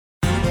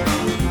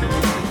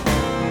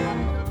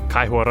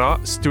Kaihura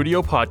Studio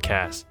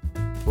Podcast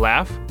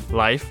Laugh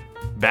Life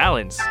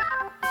Balance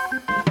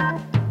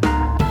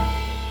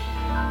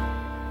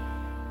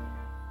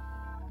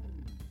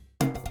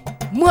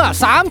เมื่อ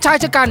สามชาย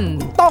ชะกัน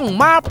ต้อง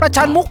มาประ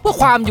ชันมุกเพื่อ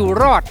ความอยู่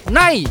รอดใ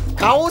น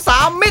เขาสา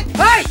มมิตร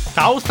เฮ้ย เ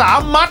ขาสา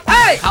มมัดเ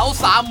ฮ้ย เขา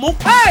สามมุก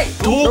เฮ้ย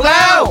ถูกแ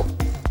ล้ว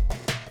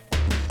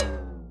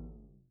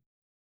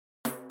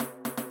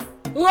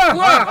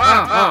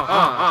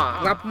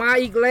กลับมา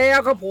อีกแล้ว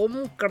ครับผม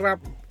กลับ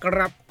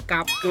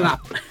เ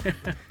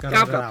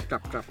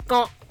ก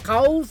าะเข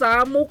าสา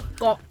มมุก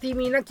เกาะที่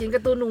มีนักเขียนกา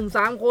ร์ตูนหนุ่ม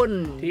3คน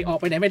ที่ออก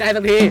ไปไหนไม่ได้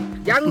สักที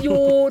ยังอ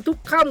ยู่ทุก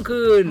ค่ำ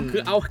คืนคื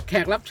อเอาแข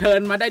กรับเชิญ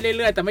มาได้เ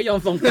รื่อยๆแต่ไม่ยอม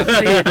ส่งกลับ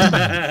ที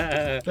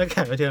แล้วแข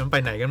กรับเชิญมันไป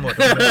ไหนกันหมด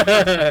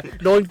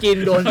โดนกิน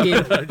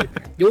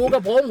อยู่กั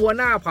บผมหัว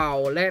หน้าเผ่า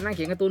และนักเ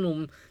ขียนการ์ตูนหนุ่ม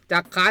จา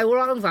กขายหัวเ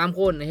ราะทั้ง3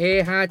คนเฮ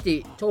ฮาจิ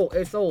โชคเอ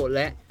โซแ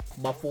ละ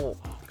บัฟโฟ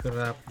ค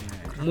รับ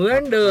เหมือ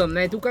นเดิมใ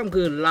นทุกค่ำ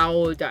คืนเรา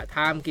จะท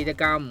ำกิจ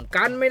กรรม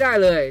กันไม่ได้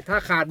เลยถ้า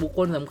ขาดบุคค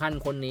ลสำคัญ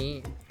คนนี้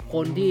ค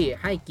นที่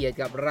ให้เกียรติ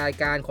กับราย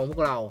การของพว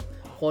กเรา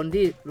คน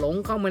ที่หลง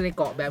เข้ามาในเ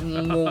กาะแบบ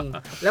งง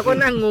ๆแล้วก็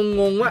นั่ง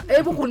งงๆว่า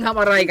พวกคุณทำ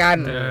อะไรกัน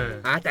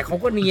แต่เขา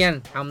ก็เนียน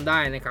ทำได้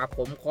นะครับผ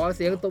มขอเ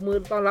สียงตบมือ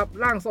ต้อนรับ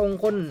ร่างทรง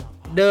คน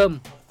เดิม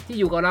ที่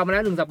อยู่กับเรามาแล้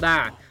ว1 สัปดา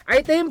ห์ไอ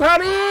ติมพา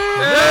รี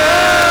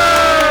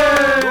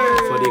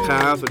สวัสดีค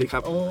รั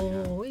บโอ้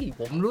ย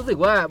ผมรู้สึก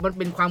ว่ามันเ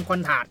ป็นความคอ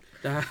นทราสต์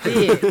ที่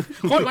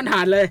โคตรคอนทรา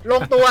สต์เลยล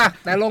งตัว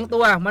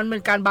มันเป็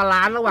นการบาล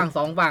านซ์ระหว่าง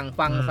2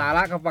ฝั่งสาร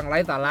ะกับฝั่งไร้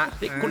สาระ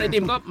คุณไอติ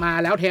มก็มา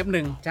แล้วเทปห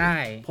นึ่งใช่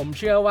ผมเ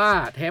ชื่อว่า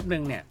เทปหนึ่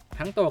งเนี่ย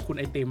ทั้งตัวคุณ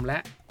ไอติมและ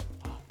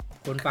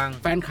คนฟัง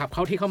แฟนคลับเข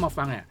าที่เข้ามา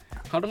ฟังเนี่ย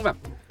เขาต้องแบบ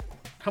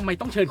ทำไม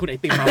ต้องเชิญคุณไอ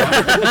ติมมาวะ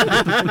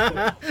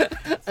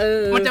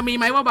มันจะมีไ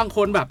หมว่าบางค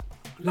นแบบ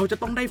เราจะ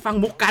ต้องได้ฟัง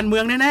มุกการเมื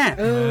องแน่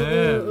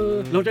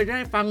ๆเราจะไ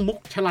ด้ฟังมุก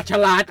ฉ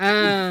ลาด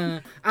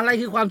อะไร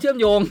คือความเชื่อม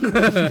โยง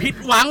ผิด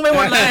หวังไปหม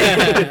ดเลย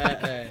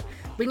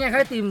เป็นไงครั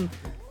บติม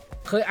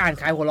เคยอ่าน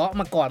ขายหัวเราะ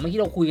มาก่อนเมื่อกี้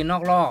เราคุยกันนอ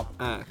กรอบ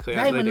ไ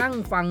ด้มานั่ง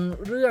ฟัง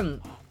เรื่อง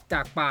จ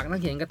ากปากนัก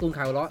เขียนการ์ตูนข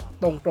ายหัวเราะ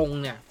ตรง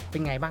ๆเนี่ยเป็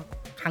นไงบ้าง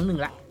ครั้งหนึ่ง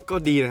ละก็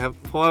ดีนะครับ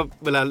เพราะว่า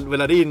เว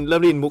ลาได้ยินเริ่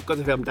มได้ยินมุกก็จ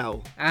ะพยายามเดา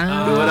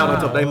ดูว่าเดามัน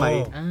จบได้ไหม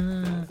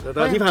แต่ต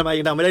อนที่ผ่านมา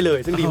ยังเดาไม่ได้เลย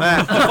ซึ่งดีมาก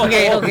โอเค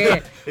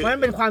เพราะฉะนั้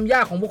นเป็นความย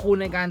ากของพวกคุณ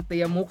ในการเต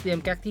รียมมุกเตรียม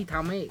แก๊กที่ท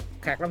ำให้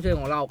แขกรับเชิญ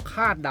ของเราค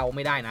าดเดาไ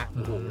ม่ได้นะ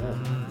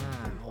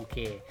โอเค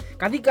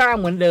กติกา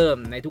เหมือนเดิม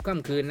ในทุกค่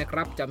ำคืนนะค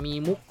รับจะมี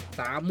มุก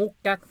3มุก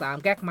แก๊ก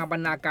3แก๊กมาบร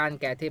รณาการ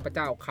แก่เทพเ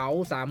จ้าเขา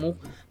3มุก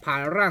ผ่า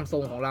นร่างทร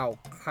งของเรา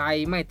ใคร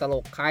ไม่ตล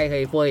กใครเฮ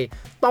ยเฟย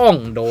ต้อง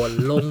โดน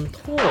ลงโ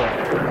ทษ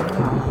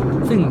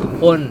ซึ่งทุก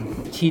คน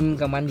ชิน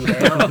กับมันอยู่แ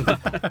ล้ว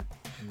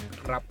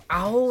ครับเอ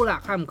าล่ะ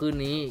ค่ำคืน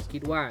นี้คิ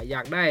ดว่าอย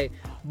ากได้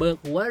เบิก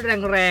หัว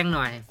แรงๆห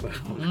น่อย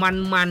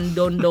มันโ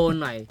ดน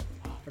หน่อย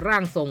ร่า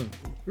งทรง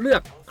เลือ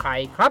กใคร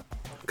ครับ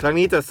ครั้ง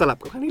นี้จะสลับ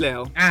กับครั้งที่แล้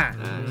ว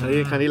ค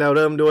รั้งที่แล้วเ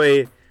ริ่มด้ว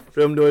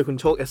ยคุณ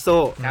โชคเอสโซ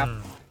ครับ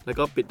แล้ว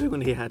ก็ปิดด้วยคุ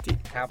ณเฮฮาจิ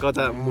ก็จ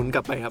ะหมุนก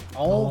ลับไปครับ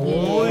โอเค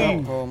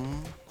ผม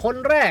คน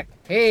แรก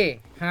เฮ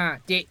ฮา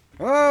จิ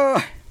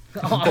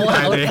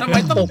ทำไม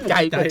ตกใจ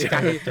โ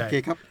อเค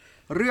ครับ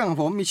เรื่องของ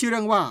ผมมีชื่อเ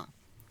รื่องว่า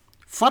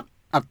ฟัด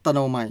อัตโน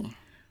มัย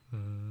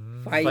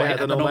ไฟอั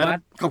ตโนมั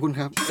ติขอบคุณ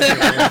ครับ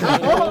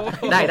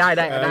ได้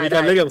มีกา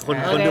รเล่นกับคน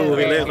ดู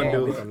มีเล่นคน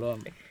ดู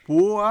ผั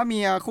วเมี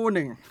ยคู่ห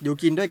นึ่งอยู่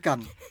กินด้วยกัน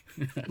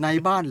ใน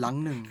บ้านหลัง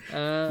หนึ่ง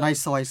ใน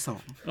ซอย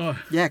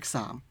2แยก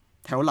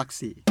3แถวหลัก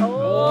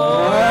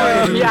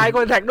4มีไอค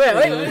อนแทคด้วย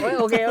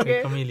โอเค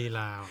ก็มีลีล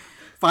า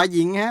ฝ่ายห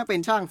ญิงฮะเป็น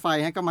ช่างไฟ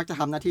ฮะก็มักจะ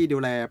ทำหน้าที่ดู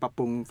แลปรับป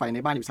รุงไฟใน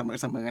บ้านอยู่เ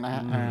สมอนะฮ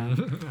ะ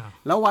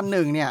แล้ววันห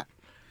นึ่งเนี่ย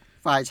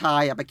ฝ่ายชา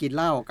ยไปกินเ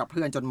หล้ากับเ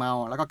พื่อนจนเมา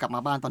แล้วก็กลับม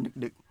าบ้านตอน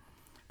ดึก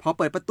ๆพอเ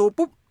ปิดประตู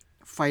ปุ๊บ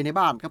ไฟใน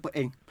บ้านก็เปิดเ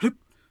องพลึบ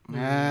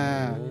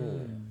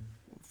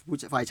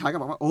ฝ่ายชายก็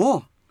บอกว่าโอ้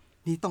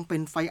นี่ต้องเป็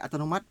นไฟอัต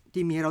โนมัติ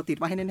ที่เมียเราติด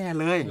ไว้ให้แน่ๆ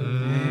เลย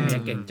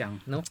เก่งจัง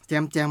เนาะ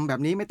แจมแบ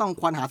บนี้ไม่ต้อง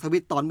ควานหาสวิ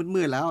ตช์ตอน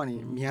มืดๆแล้วนี่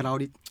เมียเรา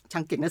ดิช่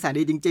างเก่งและแสน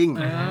ดีจริง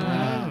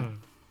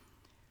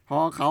ๆพอ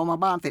เขามา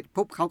บ้านเสร็จ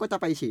ปุ๊บเขาก็จะ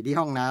ไปฉี่ที่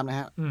ห้องน้ำนะ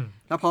ฮะ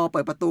แล้วพอเ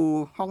ปิดประตู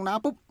ห้องน้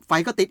ำปุ๊บไฟ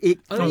ก็ติดอีก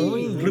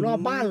รอบ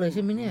บ้านเลยใ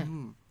ช่ไหมเนี่ย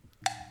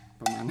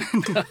ประมาณนั้น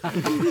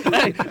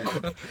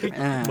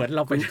เหมือนเร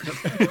าไป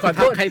ขอโ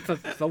ทษใครสะ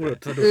ดุด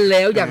แ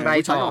ล้วอย่างไร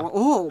ต่อโ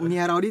อ้เมี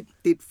ยเราที่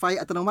ติดไฟ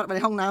อัตโนมัติไว้ใน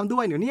ห้องน้ำด้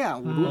วยเนี่ย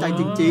รู้ใจ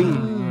จริง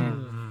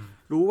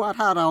ๆรู้ว่า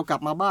ถ้าเรากลั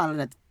บมาบ้านแล้ว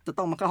เนี่ยจะ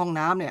ต้องมาเข้าห้อง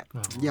น้ำเนี่ย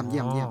เยี่ยม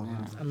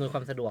อำนวยคว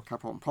ามสะดวกครับ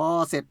ผมพอ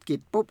เสร็จกิจ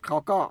ปุ๊บเขา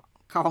ก็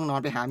เข้าห้องนอน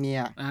ไปหาเมีย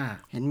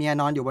เห็นเมีย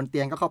นอนอยู่บนเตี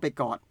ยงก็เข้าไป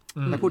กอด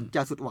แล้วพูดจ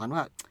าสุดหวาน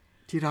ว่า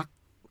ที่รัก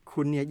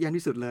คุณเนี่ยเยี่ยม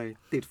ที่สุดเลย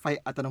ติดไฟ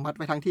อัตโนมัติไ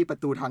ว้ทั้งที่ประ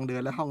ตูทางเดิ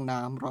นและห้องน้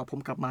ำรอผม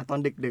กลับมาตอน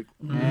ดึก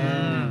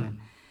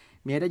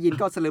ๆเมียได้ยิน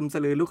ก็สลึมส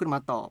ลือลุกขึ้นมา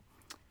ตอบ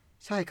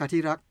ใช่ค่ะ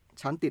ที่รัก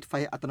ฉันติดไฟ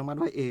อัตโนมัติ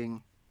ไว้เอง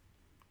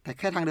แต่แ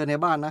ค่ทางเดินใน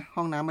บ้านนะ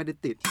ห้องน้ำไม่ได้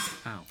ติด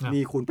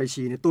นี่คุณไป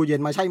ฉี่ในตู้เย็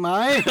นมาใช่ไหม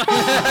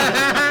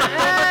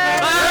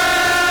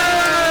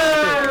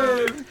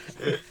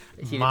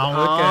เมา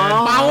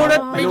แล้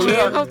วไปฉี่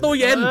เข้าตู้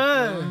เย็น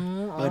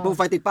เปิดปุ๊บไ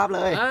ฟติดปั๊บเ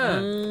ลย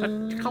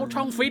เข้า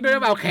ช่องฟรีซด้วยหรื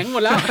อเปล่าแข็งหม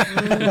ดแล้ว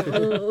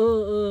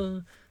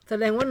แส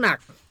ดงว่าหนัก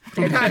ใ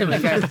ช้ได้เหมือ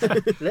นกัน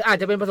หรืออาจ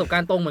จะเป็นประสบกา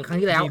รณ์ตรงเหมือนครั้ง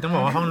ที่แล้วจริงต้องบ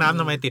อกว่าห้องน้ำ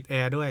ทำไมติดแอ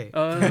ร์ด้วย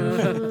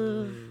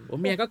ผม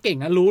เมียก็เก่ง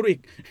นะรู้อีก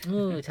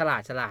ฉลา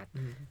ด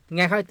ไ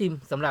งครับทีม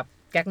สำหรับ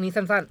แก๊กนี้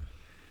สั้น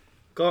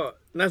ๆก็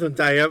น่าสนใ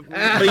จครับ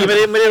ไ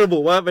ม่ได้ระบุ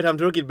ว่าไปทำ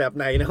ธุรกิจแบบ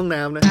ไหนในห้อง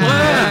น้ำนะ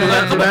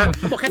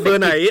เบอ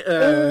ร์ไหน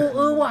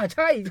ว่ะใ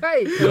ช่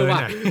ว่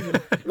ะ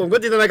ผมก็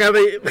จินตนาการ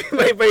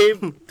ไป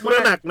ทุร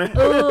หนักนะ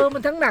มั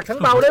นทั้งหนักทั้ง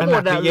เบาได้หม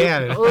ดอ่ะ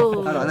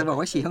เราจะบอก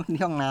ว่าฉี่ที่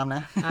ห้องน้ำน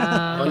ะ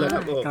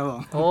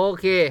โอ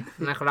เค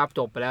นะครับจ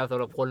บไปแล้วสำ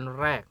หรับคน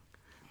แรก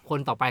คน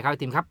ต่อไปครับ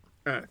ทีมครับ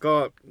ก็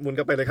หมุนก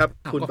ลับไปเลยครับ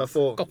คุณบัฟโฟ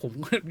ก็ผม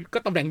ก็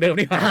ตำแหน่งเดิม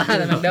นี่หว่า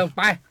ตำแหน่งเดิมไ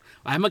ป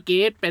เมื่อ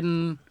กี้เป็น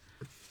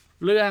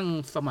เรื่อง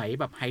สมัย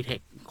แบบไฮเท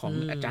คของ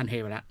อาจารย์เฮ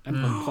ไปแล้วงั้น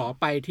ผมขอ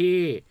ไปที่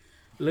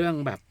เรื่อง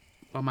แบบ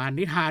ประมาณ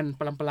นิทาน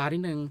ปรำปรานิ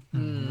ดนึง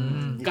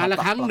การละ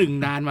ครั้งหนึ่ง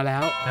นานมาแล้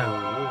ว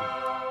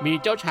มี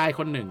เจ้าชายค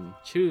นหนึ่ง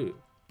ชื่อ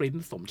ปริ้น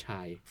สมช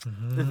าย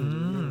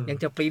ยัง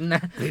จะปริ้นน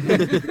ะ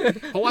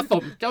เพราะว่า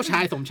เจ้าชา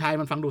ยสมชาย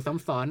มันฟังดูซ้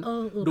ำซ้อน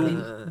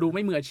ดูไ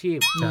ม่มืออาชีพ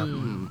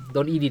โด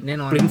นอีดิทแน่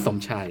นอนปริ้นสม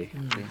ชาย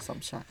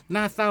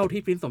น่าเศร้า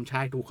ที่ปริ้นสมช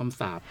ายถูกคำ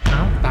สาป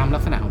ตามลั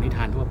กษณะของนิท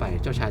านทั่วไป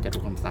เจ้าชายจะถู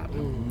กคำสาป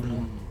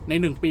ใน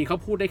1 ปีเขา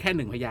พูดได้แค่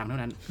1 พยางค์เท่า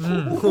นั้น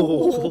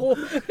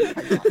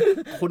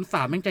คนส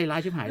าปแม่งใจร้า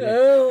ยชิบหายเลย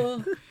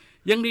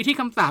ยังดีที่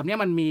คำสาปเนี่ย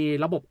มันมี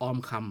ระบบออม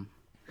ค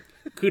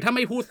ำคือถ้าไ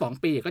ม่พูด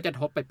2 ปีก็จะ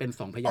ทบไปเป็น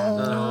2 พยางค์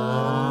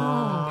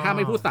ถ้าไ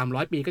ม่พูด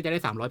300 ปีก็จะได้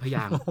300 พย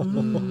างค์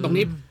ตรง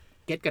นี้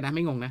เก็ตกันนะไ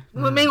ม่งงนะ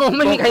ไม่งงไ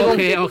ม่มีใครงง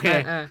โอเค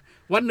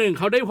วันหนึ่งเ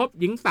ขาได้พบ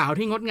หญิงสาว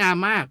ที่งดงาม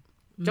มาก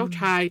เจ้า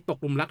ชายตก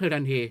หลุมรักเธอทั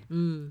นที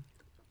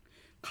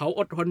เขาอ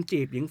ดทน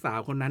จีบหญิงสาว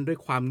คนนั้นด้วย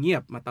ความเงีย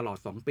บมาตลอด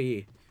2 ปี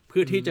เ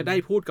พื่อที่จะได้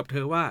พูดกับเธ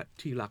อว่า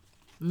ที่รัก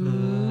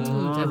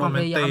ใช้ความพ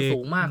ยายามสู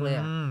งมากเลย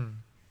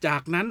จา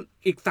กนั้น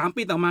อีก3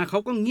 ปีต่อมาเขา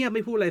ก็เงียบไ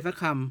ม่พูดอะไรสัก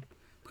ค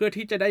ำเพื่อ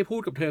ที่จะได้พู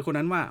ดกับเธอคน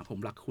นั้นว่าผม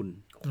รักคุณ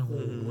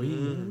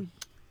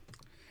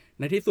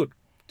ในที่สุด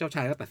เจ้าช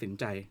ายก็ตัดสิน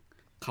ใจ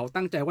เขา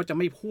ตั้งใจว่าจะ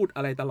ไม่พูดอ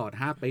ะไรตลอด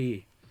5 ปี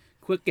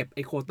เพื่อเก็บไ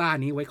อ้โควต้า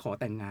นี้ไว้ขอ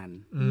แต่งงาน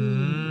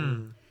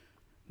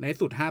ใน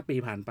สุด5 ปี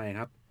ผ่านไป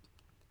ครับ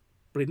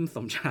ปริ้นส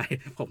มชาย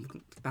ผม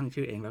ตั้ง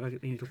ชื่อเองแล้วก็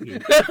นี่ทุกที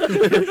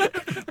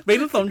ปริ้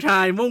นสมชา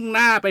ยมุ่งห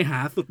น้าไปหา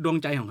สุดดวง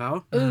ใจของเขา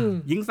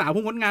หญิงสาว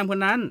ผู้งดงามคน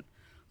นั้น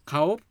เข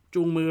า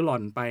จูงมือหล่อ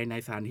นไปใน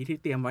สถานที่ที่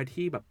เตรียมไว้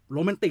ที่แบบโร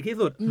แมนติกที่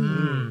สุด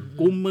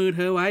กุมมือเธ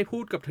อไว้พู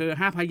ดกับเธอ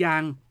5 พยา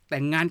งค์แต่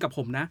งงานกับผ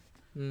มนะ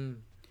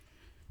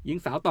หญิง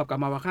สาวตอบกลับ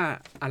มาว่า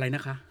อะไรน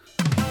ะคะ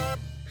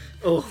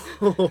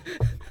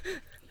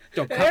จ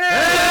บครับ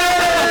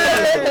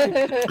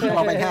ร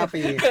อไป5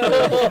 ปี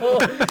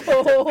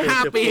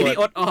5 ปีที่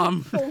อดออม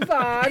สงส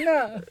ารน่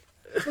ะ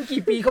เมื่อ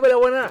กี่ปีเข้าไปแล้ว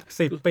วะน่ะ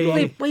10 ปี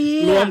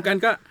รวมกัน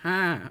ก็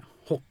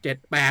5 6 7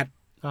 8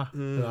 9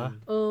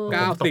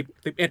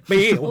 10 11 ปี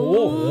โอ้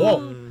โห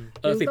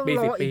10 ปี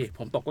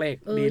ผมตกเลข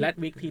ดีและ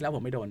วิกที่แล้วผ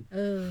มไม่โดน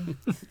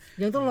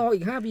ยังต้องรออี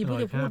ก5 ปีเพื่อ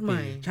จะพูดให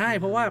ม่ใช่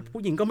เพราะว่า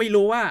ผู้หญิงก็ไม่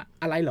รู้ว่า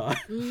อะไรเหรอ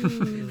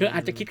คืออา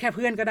จจะคิดแค่เ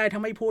พื่อนก็ได้ถ้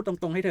าไม่พูดต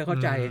รงๆให้เธอเข้า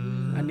ใจ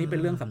อันนี้เป็น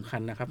เรื่องสำคั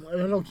ญนะครับ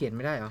แล้วเราเขียนไ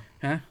ม่ได้เหรอ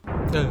ฮะ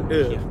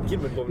คิด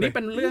เหมือนผมนี่เ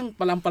ป็นเรื่อง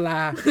ปรำปรา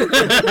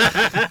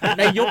ใ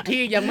นยุค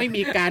ที่ยังไม่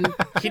มีการ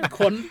คิด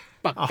ค้น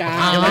ปากกา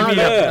ไม่มี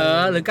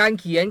หรือการ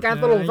เขียนการ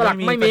สลัก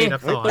ไม่มี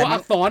ตัวอั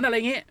กษรอะไร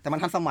เงี้ยแต่มัน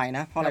ทันสมัยน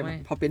ะเพราะอะไร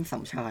เพราะเป็นส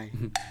มชาย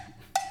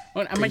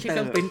มันไม่ใช่เค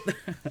รื่องปริ้น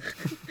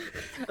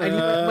อัน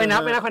นี้ไม่นั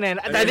บคะแนน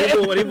แต่นี่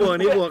บวกนี่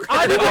บวก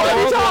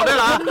ชอบได้เ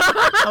หรอ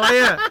อะไร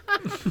อ่ะ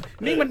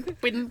นี่มัน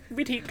เป็น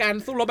วิธีการ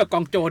สู้รบแบบก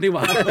องโจรดีก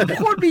ว่า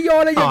โคตรบียอ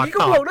นเลยอย่างนี้ก็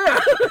บวกด้วย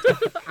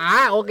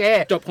โอเค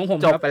จบของผม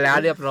จบไปแล้ว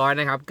เรียบร้อย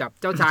นะครับกับ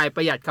เจ้าชายป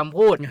ระหยัดคำ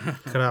พูด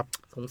ครับ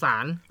สงสา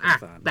ร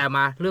แต่ม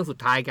าเรื่องสุด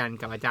ท้ายกัน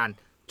กับอาจารย์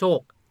โชค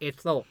เอส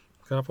โซ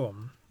ครับผม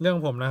เรื่อง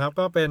ผมนะครับ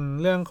ก็เป็น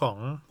เรื่องของ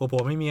ผั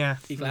วไม่เมีย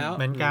อีกแล้วเ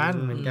หมือน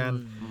กัน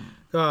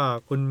ก็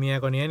คุณเมีย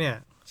คนนี้เนี่ย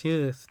ชื่อ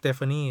สเตฟ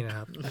านีนะค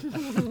รับ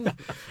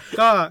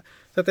ก็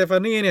สเตฟา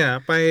นีเนี่ย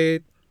ไป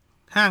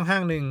ห้า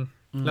งหนึ่ง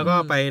แล้วก็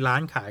ไปร้า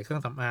นขายเครื่อ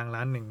งสำอางร้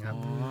านหนึ่งครับ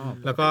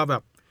แล้วก็แบ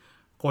บ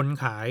คน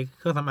ขายเ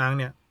ครื่องสำอาง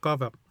เนี่ยก็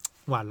แบบ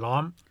หวานล้อ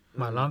ม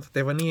สเต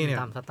ฟานีเนี่ย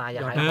ตามสไตล์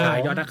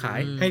ยอดขาย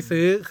ให้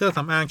ซื้อเครื่องส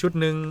ำอางชุด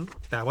นึง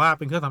แต่ว่าเ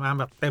ป็นเครื่องสำอาง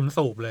แบบเต็ม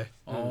สูบเลย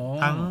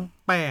ทั้ง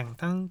แป้ง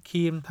ทั้งค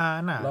รีมทา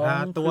หน้าทา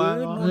ตัว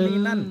นี่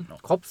นั่น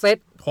ครบเซ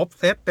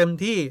ตเต็ม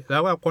ที่แล้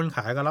วว่าคนข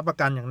ายก็รับประ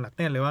กันอย่างหนักแ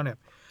น่นเลยว่าเนี่ย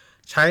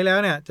ใช้แล้ว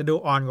เนี่ยจะดู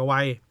อ่อนกว่าวั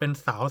ยเป็น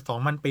สาว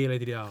 2,000 ปีเลย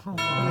ทีเดียว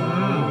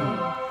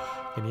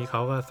ทีนี้เข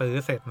าก็ซื้อ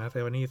เสร็จนะเซ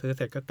วานี่ซื้อเ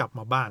สร็จก็กลับม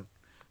าบ้าน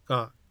ก็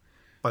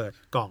เปิด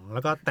กล่องแล้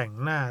วก็แต่ง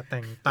หน้าแ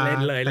ต่งตาแ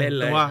ต่ง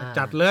ตัว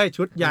จัดเลย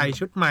ชุดใหญ่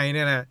ชุดใหม่เ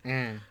นี่ยแหละ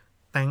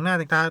แต่งหน้าแ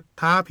ต่งตา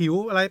ทาผิว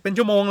อะไรเป็น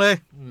ชั่วโมงเลย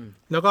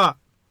แล้วก็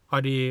พอ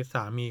ดีส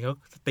ามีเขา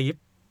สตีฟ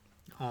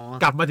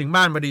กลับมาถึง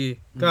บ้านพอดี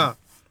ก็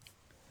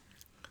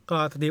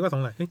สตีฟก็ส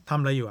งสัยทำ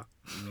อะไรอยู่อ่ะ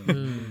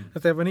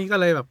เซวานี่ก็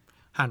เลยแบบ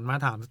หันมา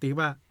ถามสตีฟ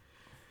ว่า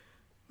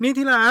นี่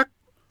ที่รัก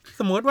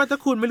สมมติว่าถ้า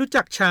คุณไม่รู้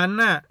จักฉัน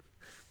น่ะ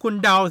คุณ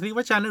เดาสิ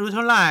ว่าฉันรู้เ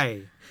ท่าไหร่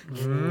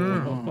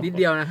นิด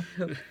เดียวนะ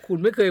คุณ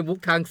ไม่เคยมุก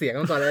ทางเสียง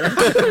มาก่อนเลยนะ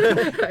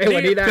ไอ้วั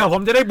นนี้ได้เดี๋ยวผ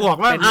มจะได้บวก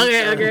ว่า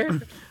โอเค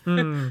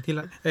ที่ล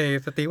ะ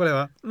สตีฟก็เลย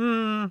ว่า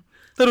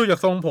ถ้าดูจาก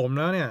ทรงผม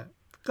แล้วเนี่ย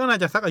ก็น่า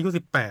จะสักอายุ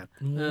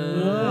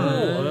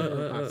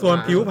18ส่วน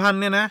ผิวพรรณ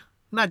เนี่ยนะ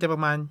น่าจะปร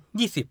ะมาณ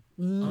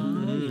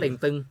20เต่ง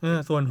ตึง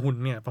ส่วนหุ่น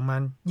เนี่ยประมา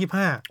ณ25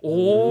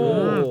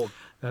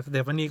แล้วสเต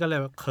ฟานีก็เลย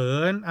เขิ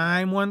นอา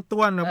ยม้วนต้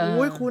วนแบบโ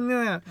อ้ยคุณเนี่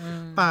ย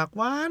ปากห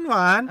วา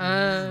น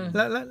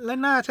และ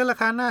หน้าฉันรา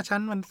คาหน้าฉั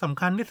นมันสำ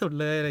คัญที่สุด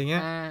เลยอะไรเงี้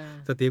ย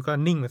สตีฟก็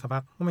นิ่งไปสักพั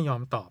กก็ไม่ยอ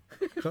มตอบ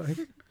ก็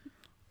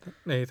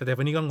ในสเตฟ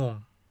านีก็งง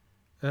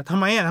ทำ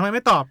ไมไ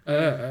ม่ตอบ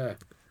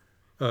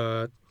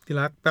ที่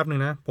รักแป๊บนึ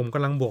งนะผมก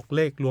ำลังบวกเ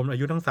ลขรวมอา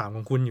ยุทั้ง3ข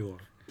องคุณอยู่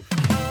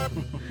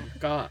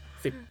ก็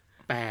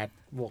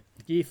18บวก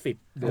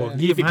20บวก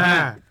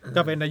25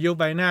ก็เป็นอายุ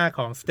ใบหน้าข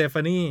องสเตฟ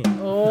านี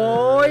โอ้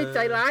ยใจ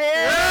ร้าย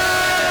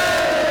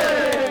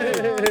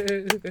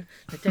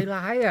ใจ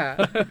ร้ายอ่ะ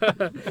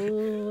โอ้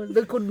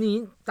ดึกคนนี้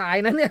ตาย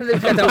นะเนี่ย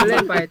จะทำเล่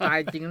นไปตาย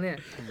จริงเนี่ย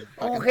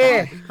โอเค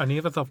อันนี้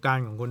ประสบการ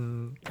ณ์ของคุณ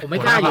ผมไม่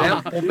กล้าอยู่แล้ว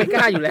ผม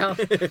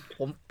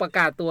ประก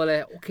าศตัวเลย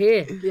โอเค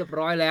เรียบ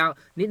ร้อยแล้ว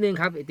นิดนึง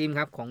ครับไอทีมค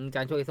รับของจ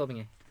านโชคไอโซเป็น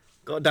ไง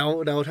ก็เ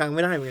ดาทางไ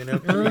ม่ได้เหมือนกันน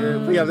ะ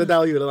พยายามจะเด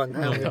าอยู่ระหว่างท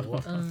าง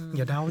อ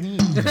ย่าเดานี่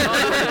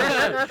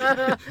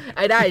ไ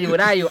อ้ได้อยู่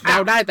เดา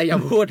ได้แต่อย่า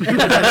พูด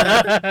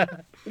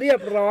เรีย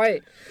บร้อย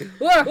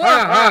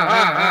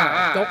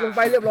จบลงไป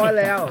เรียบร้อย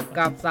แล้ว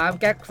กับ3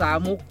แก๊ก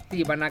3มุก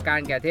ที่บรรณาการ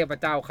แก่เทพ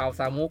เจ้าเขา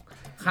3มุก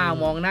ข้า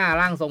มองหน้า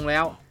ร่างทรงแล้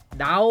ว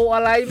เดาอ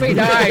ะไรไม่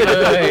ได้เล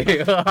ย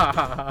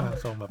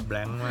ทรงแบบแบ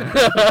งค์มาก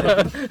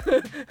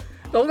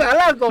สงสาร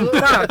ร่างทรง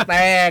มากแ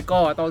ต่ก็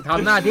ต้องท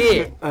ำหน้าที่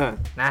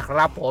นะค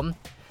รับผม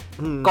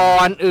ก่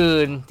อนอื่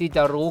นที่จ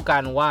ะรู้กั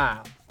นว่า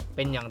เ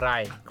ป็นอย่างไร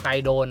ใคร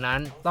โดนนั้น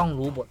ต้อง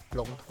รู้บท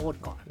ลงโทษ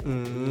ก่อน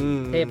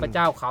เทพเ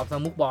จ้าเขาส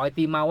มุกบอกไอ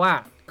ตีมาว่า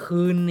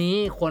คืนนี้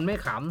คนไม่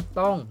ขำ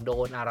ต้องโด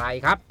นอะไร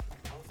ครับ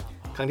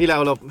ครั้งที่เรา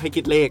ให้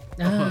คิดเลข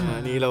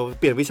นี่เรา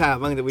เปลี่ยนวิชา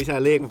บ้างจากวิชา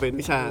เลขมาเป็น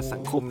วิชาสั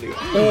งคมดีกว่า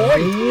โอ้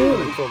ย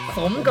ส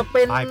มกับเ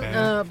ป็น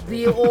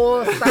PO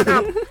สตาร์ทอั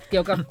พเกี่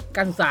ยวกับก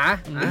ารศึกษา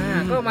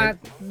ก็มา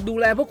ดู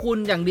แลพวกคุณ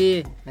อย่างดี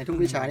ในทุก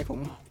วิชานี่ผม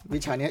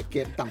วิชานี้เกร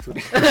ดต่ำสุด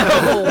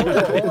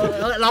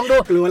ลองดู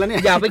กลัวแล้วเนี่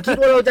ยอย่าไปคิด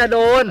ว่าเราจะโด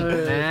น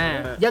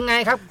ยังไง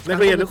ครับนัก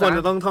เรียนทุกคนจ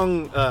ะต้องท่อง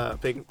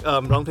เพลง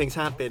ร้องเพลงช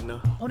าติเป็นเนา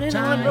ะแน่น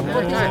อน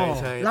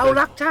เรา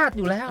รักชาติอ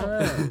ยู่แล้ว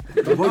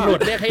ผมหลุด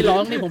เรียกให้ร้อ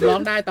งนี่ผมร้อ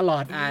งได้ตลอ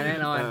ดแน่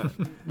นอน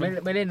ไ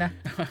ม่เล่นนะ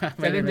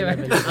จะเล่นใช่ไหม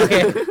โอเค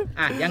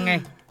ยังไง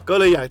ก็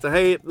เลยอยากจะใ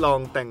ห้ลอง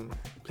แต่ง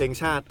เพลง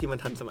ชาติที่มัน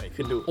ทันสมัย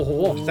ขึ้นดูโอ้โห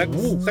สั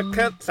กแ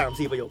ค่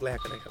 3-4 ประโยคแรก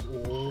ก็ได้ครับ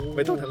ไ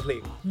ม่ต้องทั้งเพล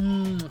ง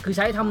คือใ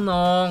ช้ทำน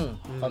อง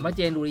ของพระเจ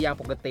นดุริยางค์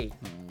ปกติ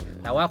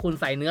แต่ว่าคุณ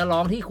ใส่เนื้อร้อ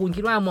งที่คุณ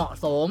คิดว่าเหมาะ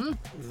สม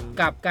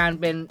กับการ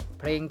เป็น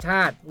เพลงช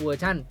าติเวอ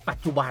ร์ชั่นปัจ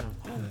จุบัน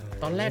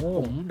ตอนแรกผ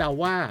มเดา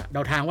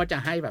ทางว่าจะ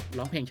ให้แบบ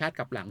ร้องเพลงชาติ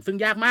กับหลังซึ่ง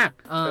ยากมาก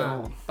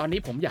ตอนนี้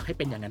ผมอยากให้เ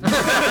ป็นอย่างนั้น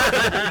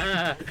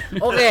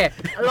โอเค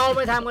เราไป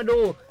ทำกันดู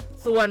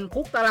ส่วน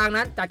คุกตาราง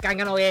นั้นจัดการ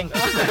กันเอาเอง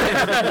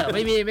ไ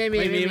ม่มี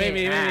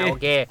โอ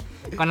เค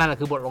ก็นั่นแหละ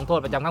คือบทลงโทษ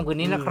ประจำค่ำคืน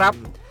นี้นะครับ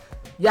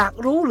อยาก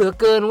รู้เหลือ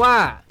เกินว่า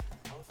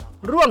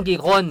ร่วงกี่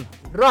คน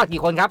รอด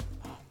กี่คนครับ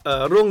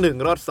ร่วง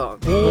1รอด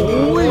2โอ้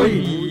ย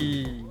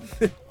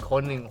ค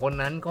นหนึ่งคน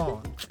นั้นก็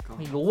ไ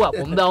ม่รู้อ่ะ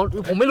ผม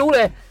ไม่รู้เล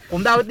ยผม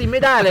เดาตีไ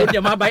ม่ได้เลยอย่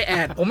ามาใบแอ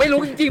ดผมไม่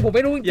รู้จริงๆผมไ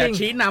ม่รู้จริงอย่า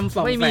ชี้นำส่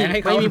องแสงใ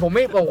ห้เขาไม่มีผม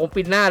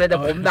ปิดหน้าเลยแต่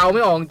ผมเดาไ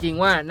ม่ออกจริง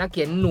ว่านักเ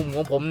ขียนหนุ่มข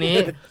องผมนี้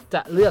จ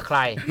ะเลือกใคร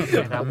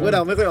นะครับผมก็เด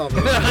าไม่ค่อยออก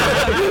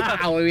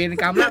เอาเวร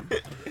กรรมแล้ว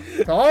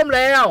พร้อมแ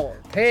ล้ว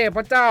เทพ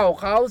เจ้า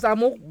เขาสา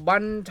มุกบั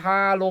ญชา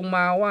ลงม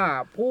าว่า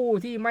ผู้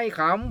ที่ไม่ข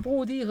ำผู้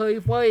ที่เคย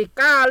เฟย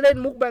กล้าเล่น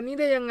มุกแบบนี้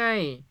ได้ยังไง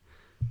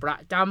ประ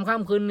จำค่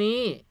ำคืน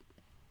นี้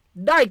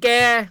ได้แ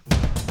ก่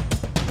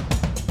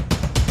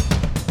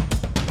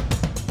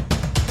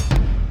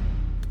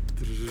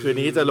คืน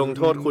นี้จะลงโ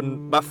ทษคุณ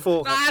บัฟโฟ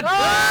ครับ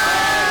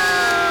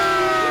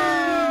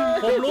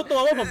ผมรู้ตัว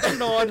ว่าผมต้อง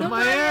โดนทำไม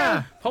อ่ะ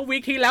เพราะวิ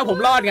กที่แล้วผม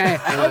รอดไง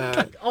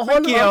ไม่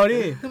เกี่ยว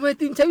ดิทำไม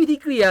ติมใช้วิธี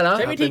เกลี่ยเหรอ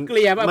ใช้วิธีเก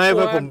ลี่ยแบบไม่เพ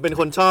ราะผมเป็น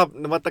คนชอบ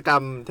นวัตกรร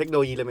มเทคโนโ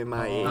ลยีอะไรให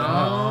ม่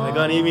ๆแล้ว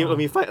ก็นี่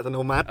มีไฟอัตโน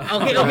มัติโอ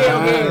เค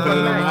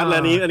และ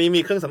อันนี้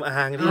มีเครื่องสำอ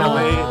างที่ทำใ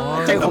ห้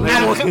ใจของงาน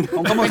ข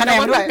องขโมยคะแนน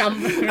ด้วย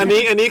อัน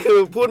นี้คือ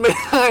พูดไม่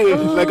ได้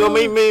แล้วก็ไ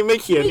ม่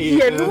เขียนอีก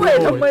ด้วย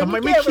ทำไม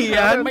ไม่เขีย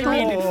นไม่มี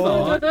ดินสอ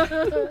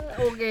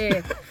โอเค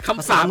ค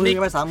ำสาปนี่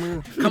ภาษามือ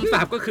คำสา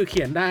ปก็คือเ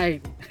ขียนได้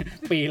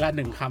ปีละ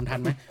1 คำทัน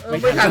ไหมไ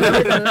ม่ทัน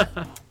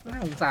น่า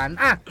สงสาร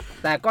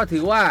แต่ก็ถื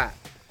อว่า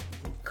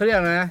เขาเรียก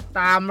นะ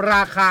ตามร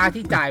าคา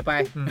ที่จ่ายไป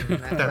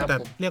แต่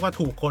เรียกว่า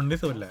ถูกคนที่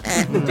สุดแหละ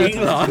จริง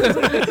เหรอ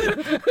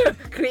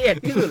เครียด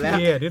ที่สุดแล้ว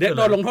เดี๋ยวโ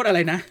ดนลงโทษอะไร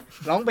นะ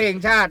ร้องเพลง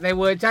ชาติในเ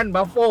วอร์ชั่น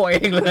บัฟโฟเอ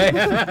งเลย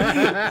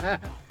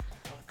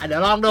เดี๋ย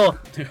วลองดู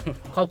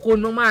ขอบคุณ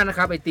มากๆนะค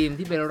รับไอทีม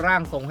ที่เป็นร่า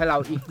งทรงให้เรา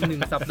อีก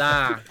1 สัปดา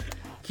ห์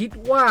คิด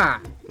ว่า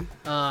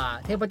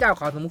เทพเจ้าเ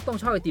ขาสมุกต้อง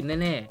ชอบไอทีม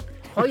แน่ๆ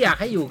เขาอยาก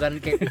ให้อยู่กัน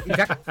อีก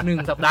สัก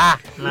1 สัปดาห์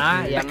นะ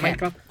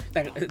แ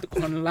ต่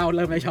คนเล่าเ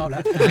ริ่มไม่ชอบแล้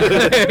ว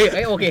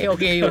โอเ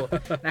คอยู่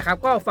นะครับ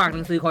ก็ฝากห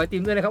นังสือขอไอติ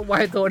มด้วยนะครับ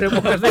Why So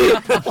Democracy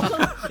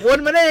วน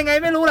มาได้ยังไง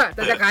ไม่รู้ล่ะแ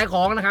ต่จะขายข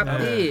องนะครับ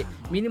ที่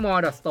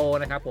minimal.store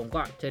นะครับผม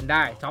ก็เชิญไ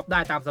ด้ช็อปได้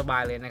ตามสบา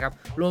ยเลยนะครับ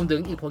รวมถึ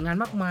งอีกผลงาน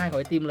มากมายของ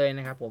ไอติมเลย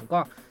นะครับผมก็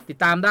ติด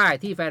ตามได้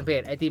ที่แฟนเพ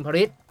จไอติมพ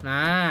ริษ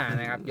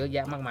นะครับเยอะแย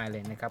ะมากมายเล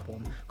ยนะครับผม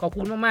ขอบ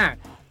คุณมาก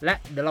ๆและ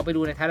เดี๋ยวเราไป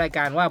ดูในท้ายรายก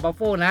ารว่าบัฟโ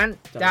ฟนั้น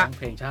จะร้อง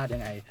เพลงชาติยั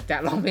งไงจะ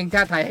ร้องเพลงช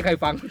าติไทยให้ใคร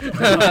ฟัง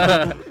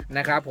น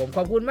ะครับผมข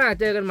อบคุณมาก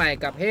เจอกันใหม่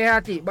กับเฮฮา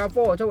จิบัฟโฟ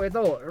โชเอโ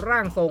ต้ร่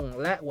างทรง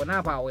และหัวหน้า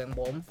เผ่าอย่าง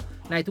ผม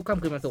ในทุกค่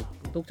ำคืนวันศุกร์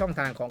ทุกช่อง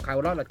ทางของ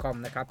kairot.com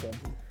นะครับผม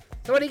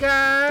สวัสดีค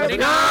รับสวัสดี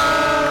ครั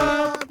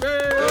บ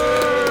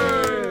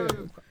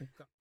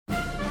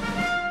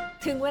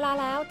ถึงเวลา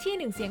แล้วที่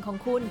หนึ่งเสียงของ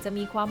คุณจะ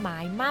มีความหมา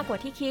ยมากกว่า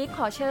ที่คิดข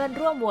อเชิญ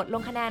ร่วมโหวตล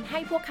งคะแนนให้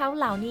พวกเขา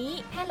เหล่านี้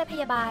แพทย์และพ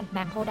ยาบาลแห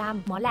ม่มโพธิ์ด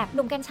ำหมอแหลบห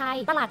นุ่มกรรชัย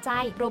ตลาดใจ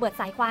โรเบิร์ต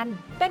สายควัน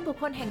เป็นบุค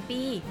คลแห่ง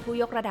ปีผู้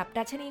ยกระดับ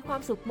ดัชนีควา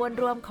มสุขมวล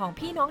รวมของ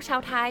พี่น้องชาว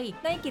ไทย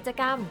ในกิจ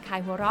กรรมขา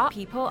ยหัวเราะ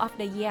People of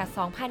the Year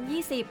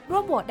 2020 ร่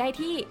วมโหวตได้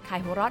ที่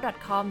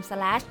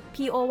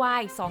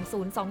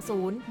kaihuarae.com/POY2020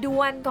 ด่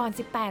วนก่อน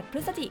18 พฤ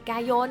ศจิกา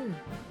ยน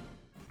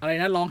อะไร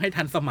นะร้องให้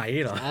ทันสมัย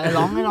เหรอ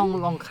ร้องให้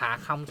ลองขา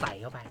คำใส่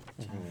เข้าไป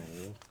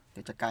เ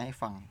ดี๋ยวจะกายให้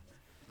ฟัง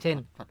เช่น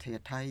ประเทศ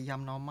ไทยย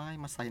ำหน่อไม้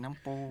มาใส่น้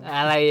ำโป่งอ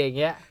ะไรอย่างเ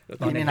งี้ย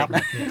ตอนนี้นับ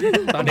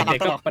ตอนเด็ก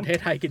ๆก็ประเทศ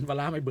ไทยกินป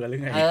ลาไม่เบื่อหรื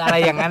อไงอะไร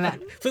อย่างนั้นอ่ะ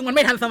ซึ่งมันไ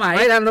ม่ทันสมัย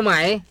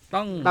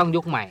ต้อง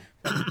ยุคใหม่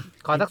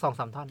ขอสัก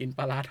 2-3 ท่อนกินป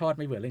ลาทอด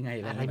ไม่เบื่อหรือไง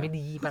อะไรไม่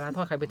ดีปลาท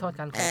อดใครไปทอด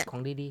กันขอ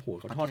งดีๆโห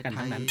เขาทอดกัน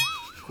ทั้งนั้น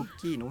คุก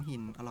กี้หนูหิ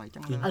นอร่อยจั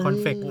งคอน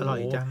เฟกอร่อย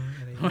จัง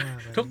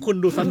ทุกคุณ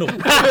ดูสนุก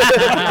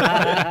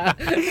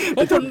พ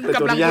วกคุณก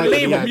ำลังบูล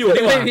ลี่ผมอยู่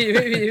ดีกว่าไม่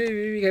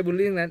มีใครบูล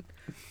ลี่นั้น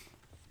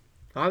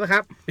พร้อมไหมครั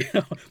บ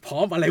พร้อ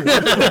มอะไรวะ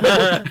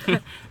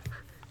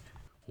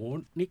โห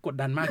นี่กด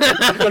ดันมาก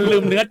จนลื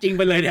มเนื้อจริงไ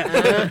ปเลยเนี่ย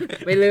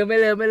ไม่ลืม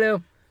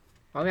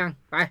พร้อมยัง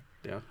ไป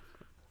เดี๋ยว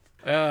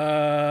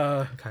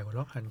ขายหัวเร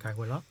าะขาย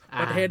หัวเราะ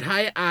ประเทศไท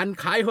ยอ่าน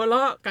ขายหัวเร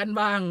าะกัน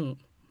บ้าง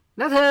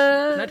นะเธอ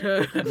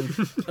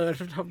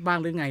บ้าง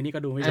หรือไงนี่ก็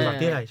ดูไม่ฉบับ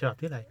ที่ไหนฉ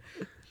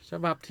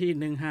บับที่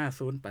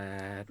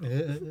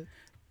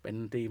1508เป็น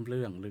ธีมเ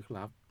รื่องลึก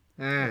ลับ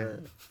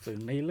ซึ่ง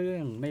ในเรื่อ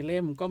งในเ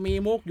ล่มก็มี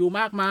มุกอยู่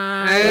มากมา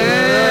ย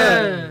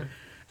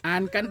อ่า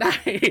นกันได้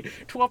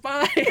ทั่วไป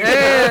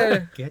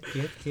เ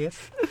กส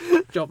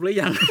จบหรื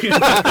อยัง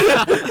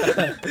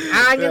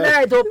อ่านกันได้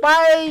ทั่วไป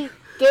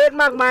เกส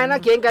มากมายนะ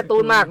เขียนการ์ตู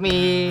นมากมี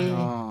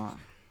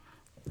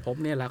ผม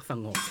เนี่ยรักส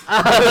งบ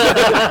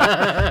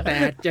แต่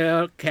เจอ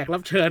แขกรั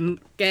บเชิญ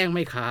แกล้งไ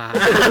ม่ขาด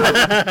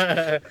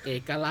เอ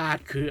กราช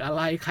คืออะไ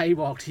รใคร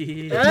บอกที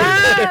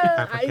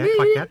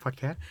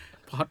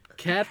พอด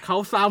แคสต์เขา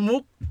สามุ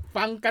ก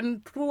ฟังกัน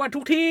ทั่วทุ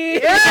กที่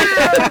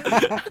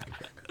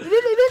เ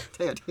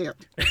ทียบ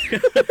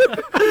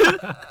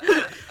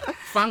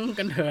ฟัง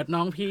กันเถิดน้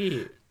องพี่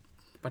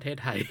ประเทศ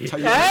ไทย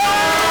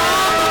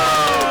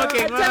เ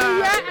ก่งมา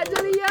กอัจฉ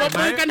ริยะตบ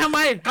มือกันทำไม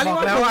บอก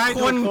แล้วว่าทุก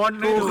คน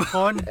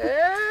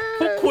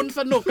พวกคุณส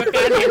นุกกับก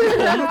ารเห็น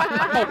ผม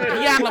ตก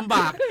ยากลำบ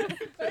าก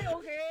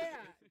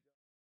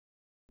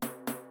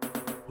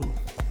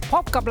พ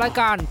บกับราย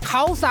การเข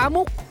าสา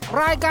มุก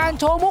รายการ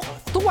โชว์มุก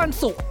ทุกวัน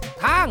ศุกร์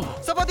ทาง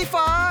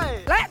Spotify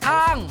และท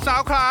าง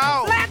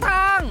SoundCloud และท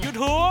าง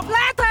YouTube แล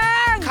ะทา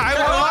ง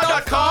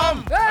kaihuarae.com